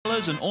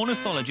whisperers and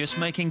ornithologists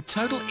making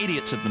total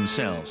idiots of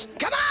themselves.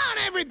 Come on,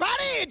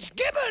 everybody, it's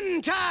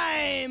Gibbon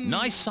time!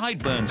 Nice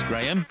sideburns,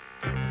 Graham.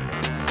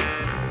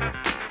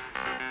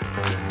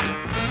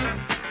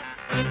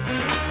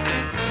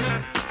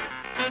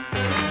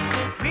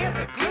 We're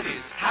the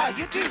goodies, how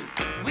you do?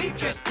 We've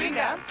just been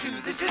down to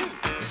the zoo.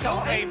 We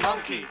saw a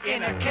monkey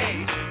in a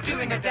cage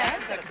doing a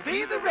dance that could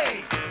be the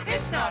rage.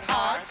 It's not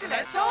hard, so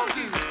let's all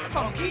do a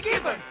funky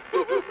Gibbon.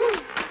 Ooh, ooh, ooh.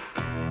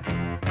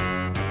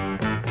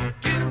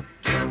 Do,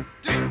 do,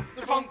 do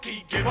the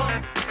funky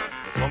Gibbon.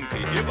 The funky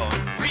Gibbon.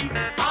 We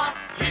are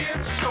here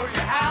to show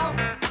you how.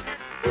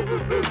 Ooh,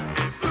 ooh, ooh,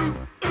 ooh,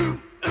 ooh,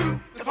 ooh,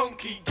 the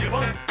funky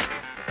Gibbon.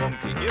 The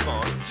funky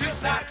Gibbon.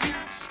 Just like you,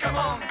 so come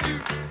on, do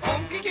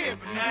funky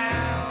Gibbon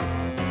now.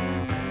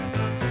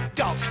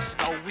 Dogs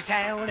are always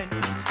howling,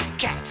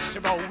 cats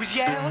are always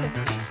yowling,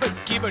 but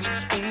Gibbons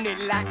only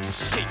like to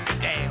sit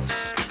down.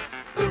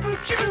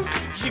 Ooh-ooh-choo,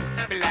 used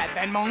to be like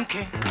that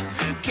monkey,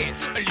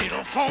 gets a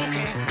little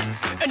funky,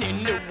 and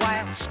in the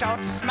wild start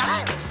to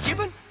smile.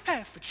 Gibbon,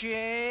 half a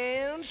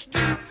chance, do,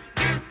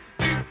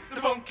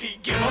 the funky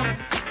Gibbon.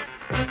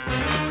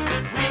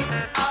 We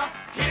are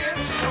here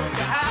to show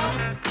you how.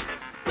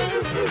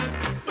 Ooh,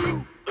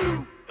 ooh,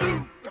 ooh,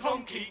 ooh, the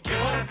funky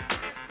Gibbon.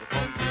 The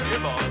funky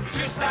Gibbon.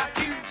 Just like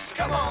you, so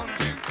come on,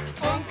 do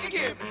funky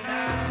Gibbon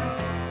now.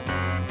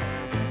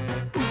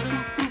 Ooh,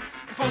 ooh, ooh,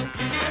 the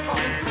funky Gibbon.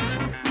 Ooh,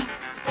 ooh,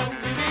 ooh, the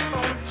funky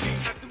Gibbon. Gee,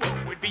 what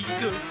would be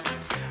good?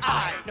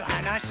 I know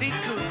how nice it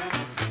could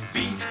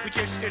be with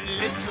just a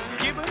little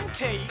give and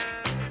take.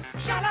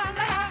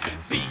 Sha-la-la,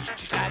 be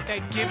just like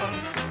that Gibbon.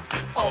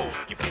 Oh,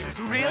 you feel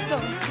the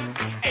rhythm,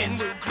 and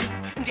we'll group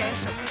and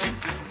dance up to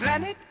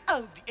Planet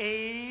of the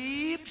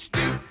Apes.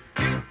 Do,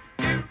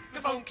 the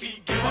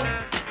funky Gibbon.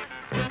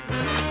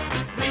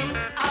 We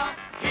are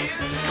here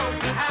to show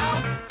you how.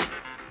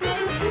 Ooh,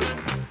 ooh,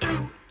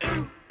 ooh,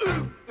 ooh,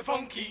 ooh, the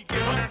funky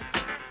Gibbon.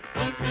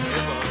 Funky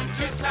Gibbon.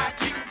 Just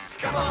like you, so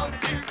come on,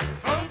 do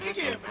funky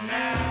Gibbon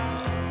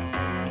now.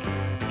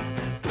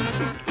 Ooh, ooh,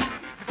 ooh,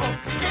 the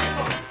funky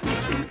Gibbon. Ooh,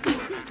 ooh,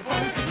 ooh, the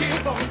funky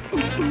Gibbon. Ooh,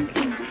 ooh,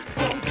 ooh, the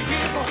funky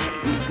Gibbon.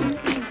 Ooh, ooh,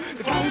 ooh,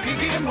 the funky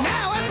Gibbon.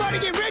 Now everybody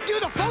get ready to do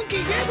the funky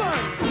Gibbon!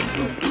 Ooh,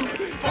 ooh, ooh,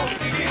 the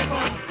funky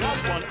Gibbon. Drop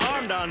one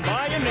arm down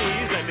by your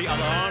knees, let the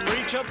other arm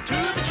reach up to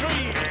the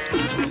tree.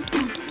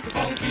 The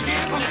funky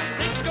Gibbon.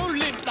 Let's go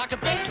limp like a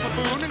baked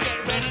baboon and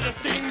get ready to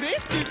sing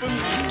this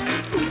Gibbon's tune.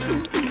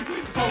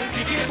 The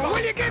funky Gibbon. Will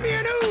you give me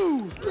an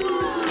ooh?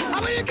 How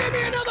will you give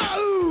me another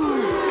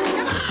ooh?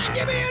 Come on,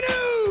 give me an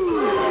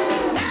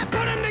ooh! Now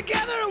put them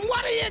together and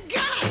what do you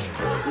got?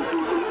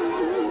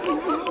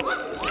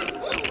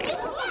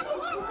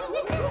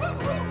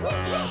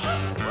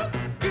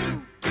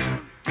 Do,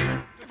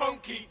 the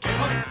funky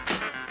Gibbon.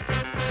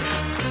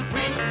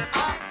 We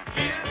are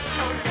here to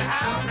show you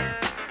how.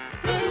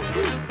 Ooh,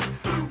 ooh,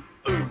 ooh,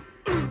 ooh,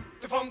 ooh,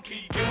 the funky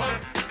Gibbon.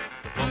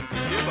 The funky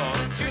Gibbon.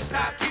 Just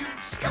like you,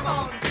 so come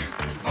on, do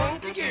the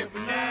funky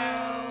Gibbon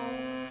now.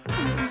 Ooh,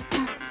 ooh,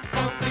 ooh, the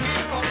funky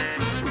Gibbon.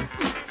 Ooh, ooh,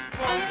 ooh, the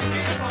funky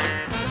Gibbon.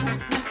 Ooh,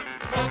 ooh, ooh,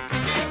 the funky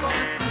Gibbon.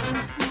 Ooh,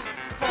 ooh, ooh,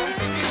 the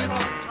funky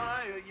Gibbon.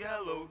 Tie a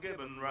yellow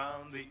Gibbon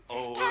round the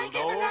old Tie a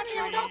Gibbon round the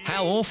old tree. oak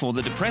How awful.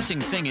 The depressing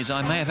thing is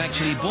I may have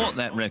actually bought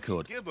that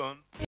record. Gibbon.